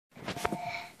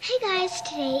Guys,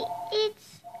 today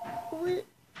it's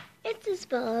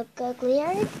Isabella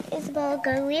Gagliardi,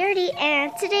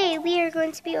 and today we are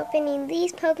going to be opening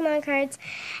these Pokemon cards.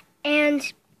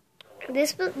 And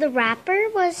the wrapper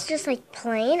was just like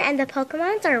plain, and the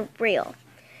Pokemons are real.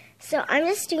 So I'm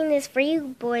just doing this for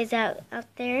you boys out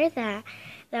there that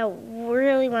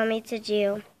really want me to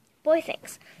do boy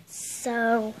things.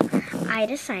 So I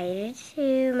decided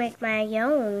to make my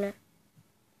own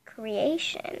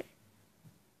creation.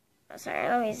 Oh, sorry,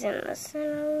 let me zoom this in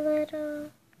a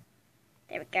little.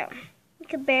 There we go. You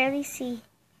can barely see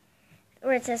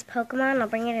where it says Pokemon. I'll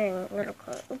bring it in a little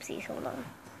close. Oopsies, hold on.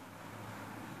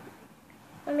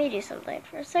 Let me do something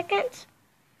for a second.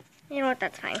 You know what,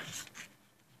 that's fine.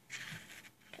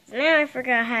 Because now I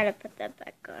forgot how to put that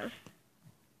back on.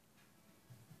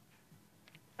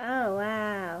 Oh,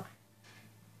 wow.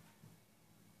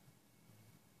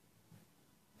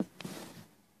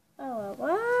 Oh,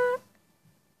 what?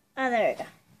 Oh, there we go.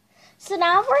 So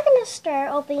now we're going to start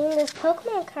opening this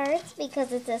Pokemon cards because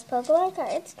it says Pokemon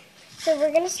cards. So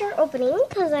we're going to start opening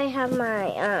because I have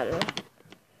my,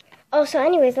 Oh, so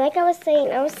anyways, like I was saying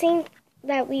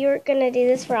that we were going to do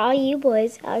this for all you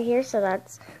boys out here. So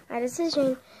that's my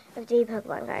decision of doing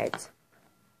Pokemon cards.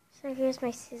 So here's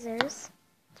my scissors.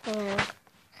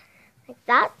 Like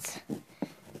that.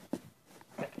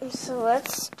 So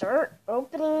let's start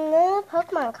opening the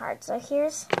Pokemon cards. So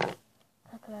here's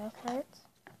Pokemon cards.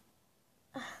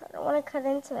 I don't want to cut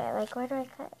into it. Like, where do I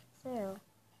cut through?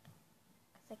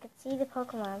 Because I could see the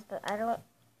Pokemons, but I don't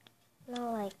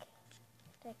know, like,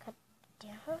 do I cut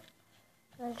down?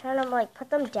 I'm trying to, like, put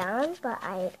them down, but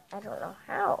I don't know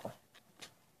how.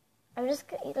 I'm just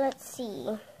going to, let's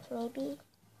see. Maybe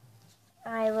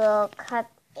I will cut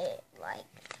it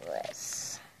like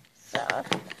this. So,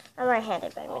 I'm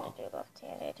right-handed, but I'm going to do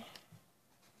left-handed.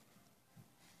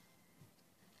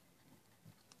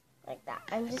 Like that.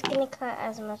 I'm just going to cut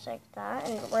as much like that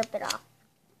and rip it off.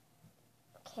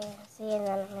 Okay, see, and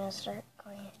then I'm going to start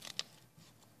going.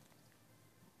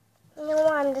 You know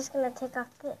what? I'm just going to take off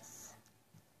this.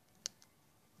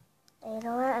 And you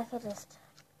know what? I could just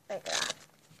break it off.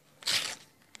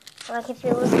 Like if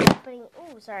it was opening,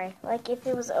 like if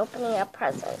it was opening a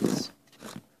present.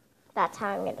 That's how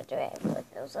I'm going to do it.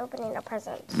 If it was opening a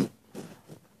present.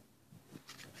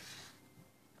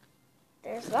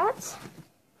 There's that.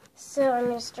 So I'm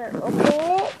going to start opening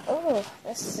it. Oh,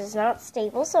 this is not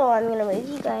stable, so I'm going to move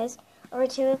you guys over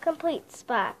to a complete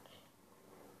spot.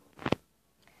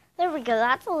 There we go.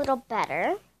 That's a little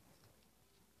better.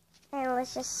 And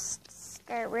let's just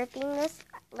start ripping this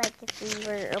like if we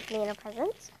were opening a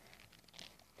present.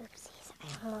 Oopsies, I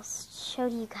almost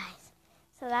showed you guys.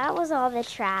 So that was all the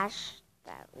trash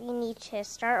that we need to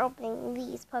start opening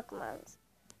these Pokemons.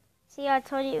 See, I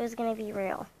told you it was going to be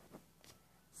real.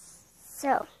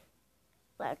 So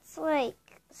let's,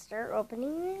 like, start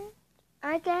opening it,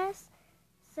 I guess.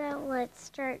 So let's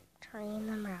start turning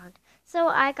them around. So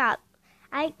I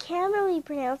can't really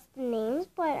pronounce the names,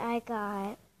 but I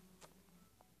got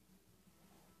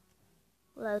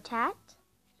Lotad,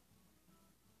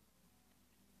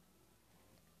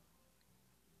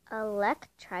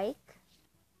 Electrike.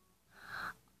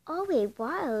 Oh wait,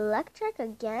 what? Electrike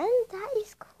again? That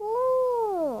is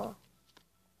cool.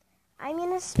 I'm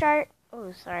gonna start.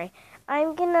 Oh, sorry.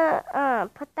 I'm gonna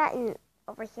put that in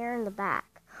over here in the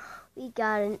back. We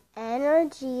got an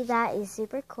energy that is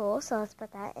super cool, so let's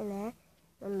put that in there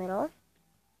in the middle.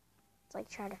 Let's like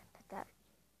try to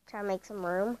make some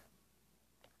room.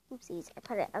 Oopsies, I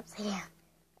put it upside down.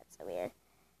 That's so weird.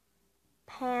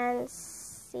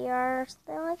 Pansear,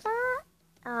 something like that.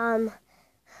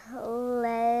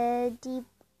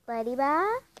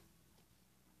 Ladybug.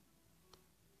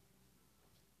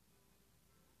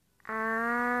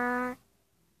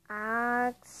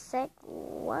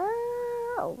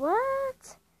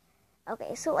 What?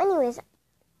 Okay, so anyways,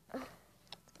 let's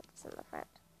put this in the front.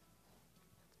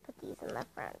 Put these in the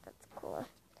front. That's cool.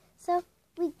 So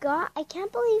I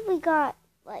can't believe we got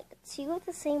like two of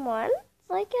the same ones,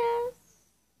 I guess.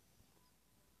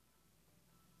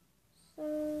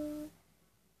 So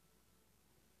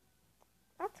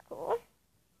that's cool.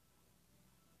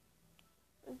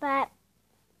 But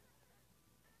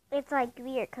it's like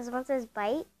weird because one says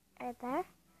bite right there,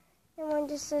 and one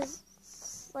just says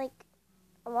like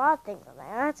a lot of things on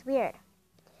there. That's weird.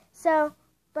 So,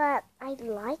 but I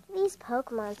like these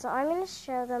Pokemon, so I'm going to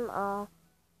show them all.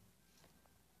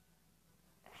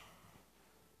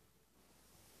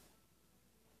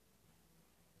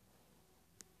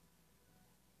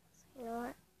 So, you know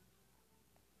what?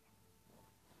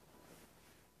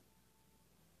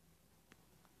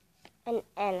 An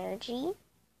energy.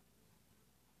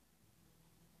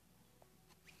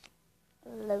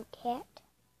 Locat.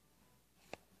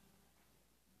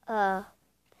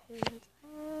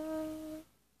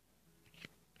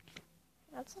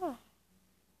 That's all.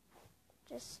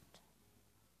 Just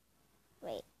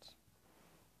wait.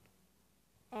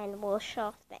 And we'll show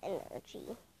off the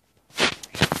energy.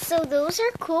 So those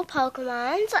are cool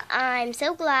Pokemons. I'm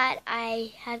so glad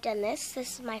I have done this.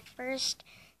 This is my first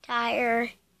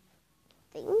tire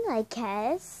thing, I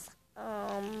guess.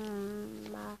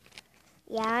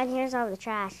 Yeah, and here's all the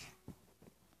trash.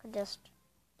 Could just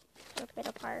rip it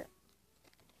apart.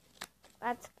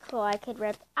 That's cool. I could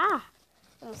rip.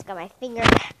 Almost got my finger.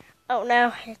 Oh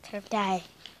no, it could have died.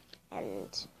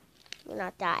 And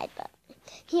not died, but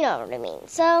you know what I mean.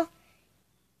 So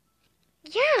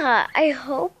yeah, I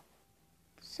hope.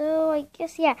 So I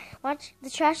guess yeah. Watch, the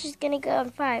trash is gonna go in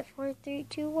 5, 4, 3,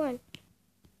 2, 1.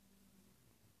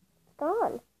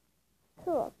 Gone.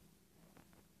 Cool.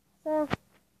 So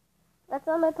that's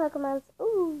all my Pokemons.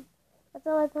 Ooh, that's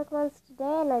all my Pokemons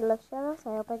today, and I love Shellos.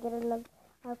 I hope I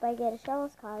get a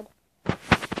Shellos card.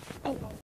 And